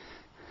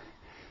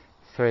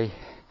 3,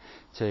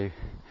 2,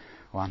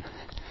 1.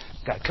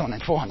 Go, come on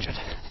then, 400.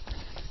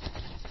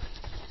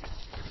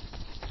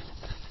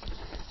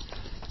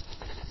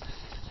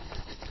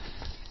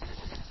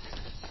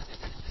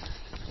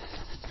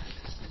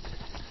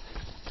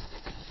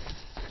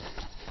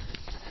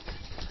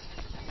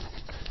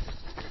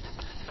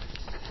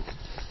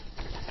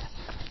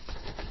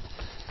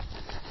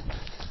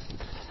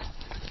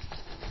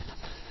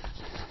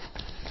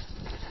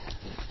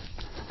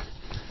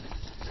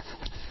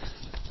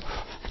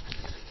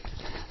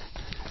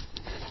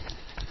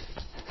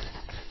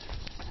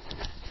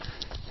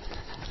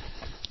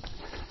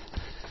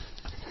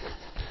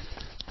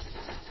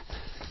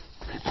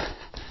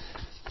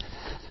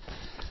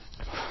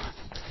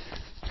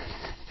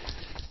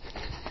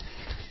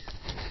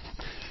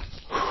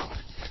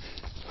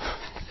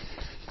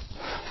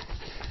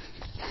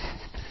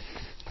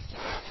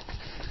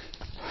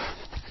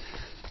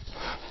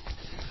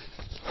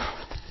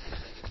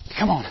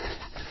 Come on.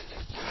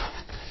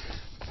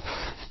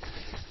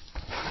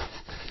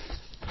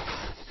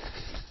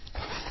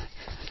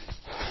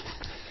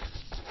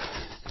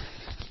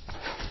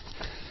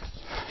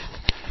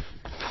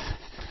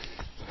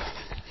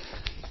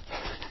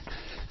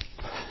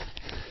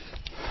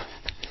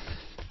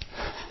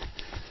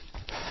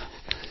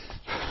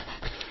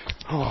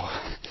 Oh,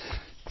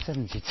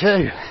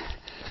 72,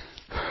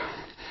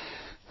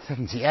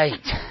 78,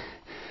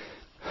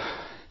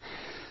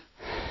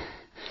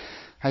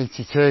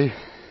 82,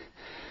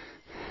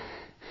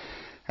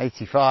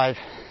 85,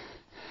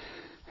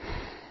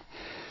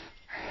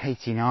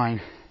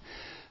 89,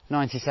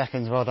 90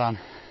 seconds, well done.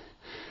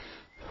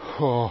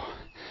 Oh,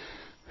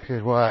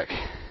 good work.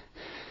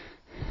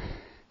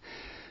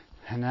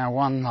 And now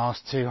one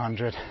last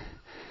 200.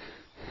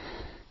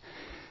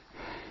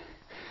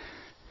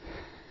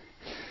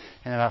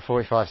 In about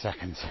 45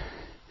 seconds.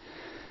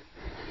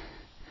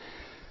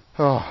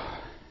 Oh,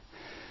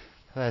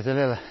 there's a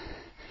little,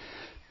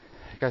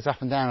 it goes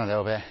up and down a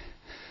little bit.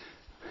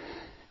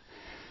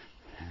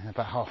 And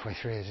about halfway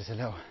through, there's just a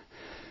little,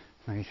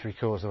 maybe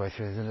 3/4 of the way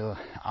through, there's a little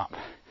up.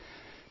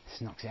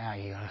 Just knocks it out.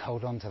 You gotta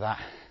hold on to that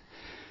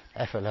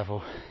effort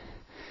level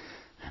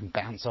and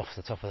bounce off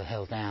the top of the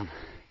hill down.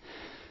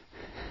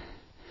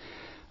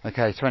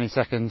 Okay, 20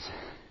 seconds,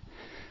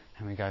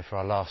 and we go for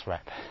our last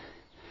rep.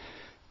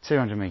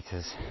 200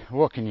 metres.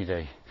 What can you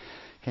do?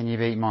 Can you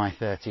beat my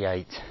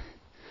 38?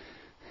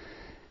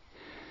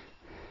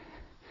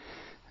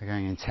 We're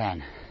going in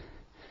 10.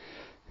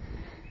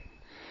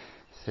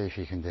 See if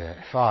you can do it.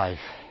 5,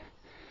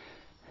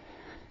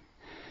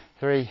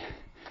 3,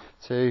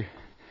 2,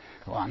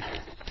 1.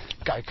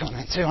 Go, come on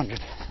then, 200.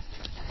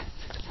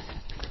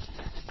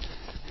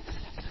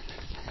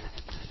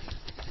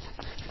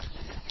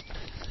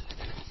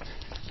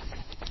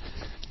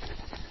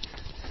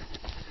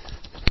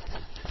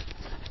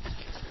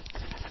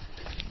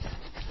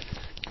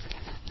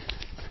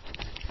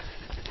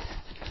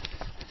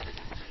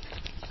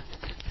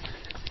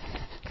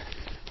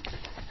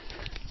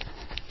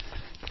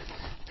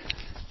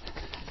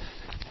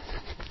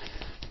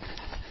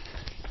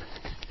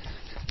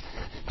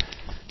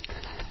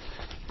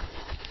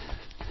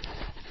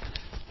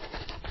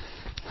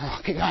 Oh,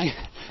 keep going,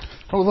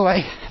 all the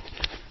way.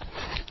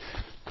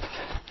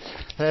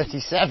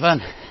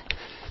 37.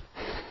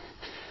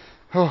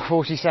 Oh,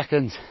 40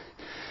 seconds.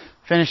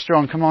 Finish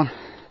strong, come on.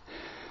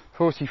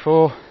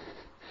 44,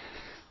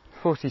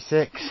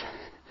 46,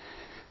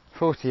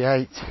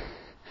 48,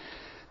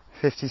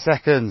 50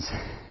 seconds.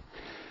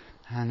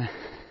 And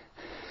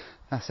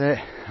that's it,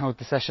 hold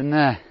the session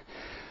there.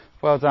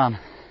 Well done.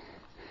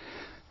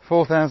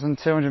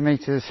 4,200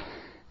 metres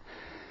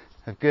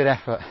of good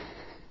effort.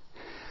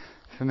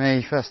 For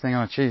me, first thing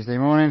on a Tuesday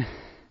morning.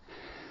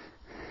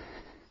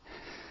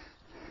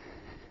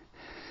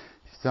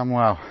 It's done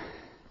well.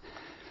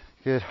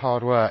 Good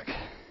hard work.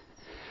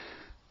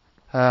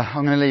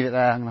 I'm going to leave it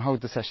there. I'm going to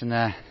hold the session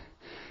there.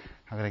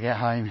 I'm going to get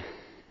home,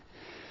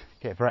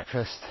 get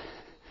breakfast,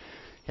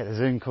 get the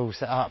Zoom call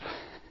set up.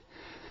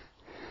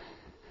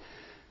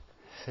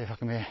 See if I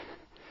can be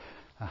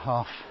a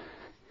half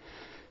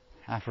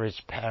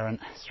average parent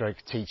stroke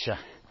teacher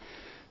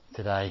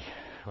today,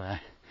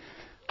 where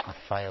I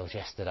failed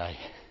yesterday.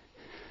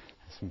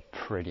 There's some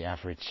pretty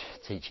average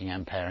teaching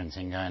and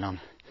parenting going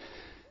on.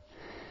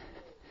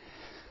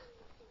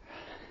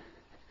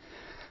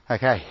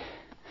 Okay,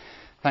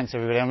 thanks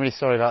everybody. I'm really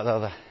sorry about the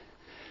other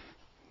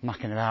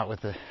mucking about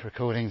with the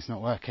recordings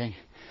not working,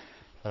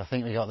 but I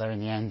think we got there in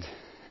the end.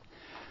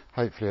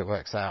 Hopefully it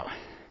works out.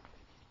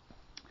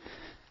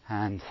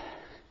 And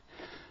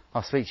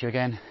I'll speak to you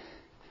again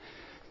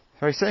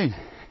very soon.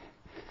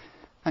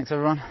 Thanks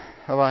everyone.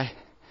 Bye bye.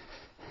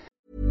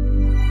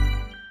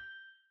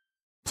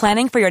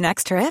 Planning for your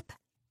next trip?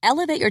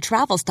 Elevate your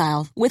travel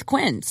style with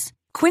Quince.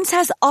 Quince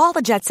has all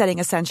the jet-setting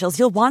essentials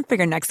you'll want for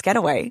your next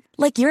getaway,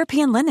 like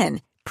European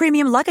linen,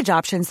 premium luggage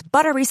options,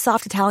 buttery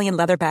soft Italian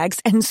leather bags,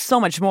 and so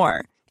much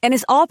more. And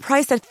is all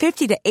priced at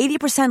 50 to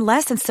 80%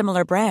 less than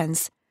similar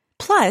brands.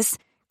 Plus,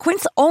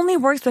 Quince only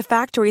works with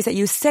factories that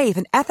use safe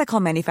and ethical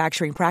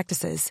manufacturing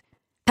practices.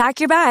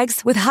 Pack your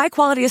bags with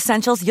high-quality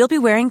essentials you'll be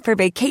wearing for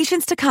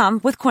vacations to come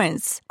with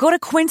Quince. Go to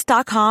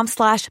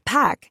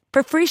quince.com/pack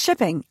for free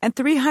shipping and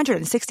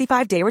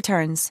 365-day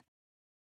returns.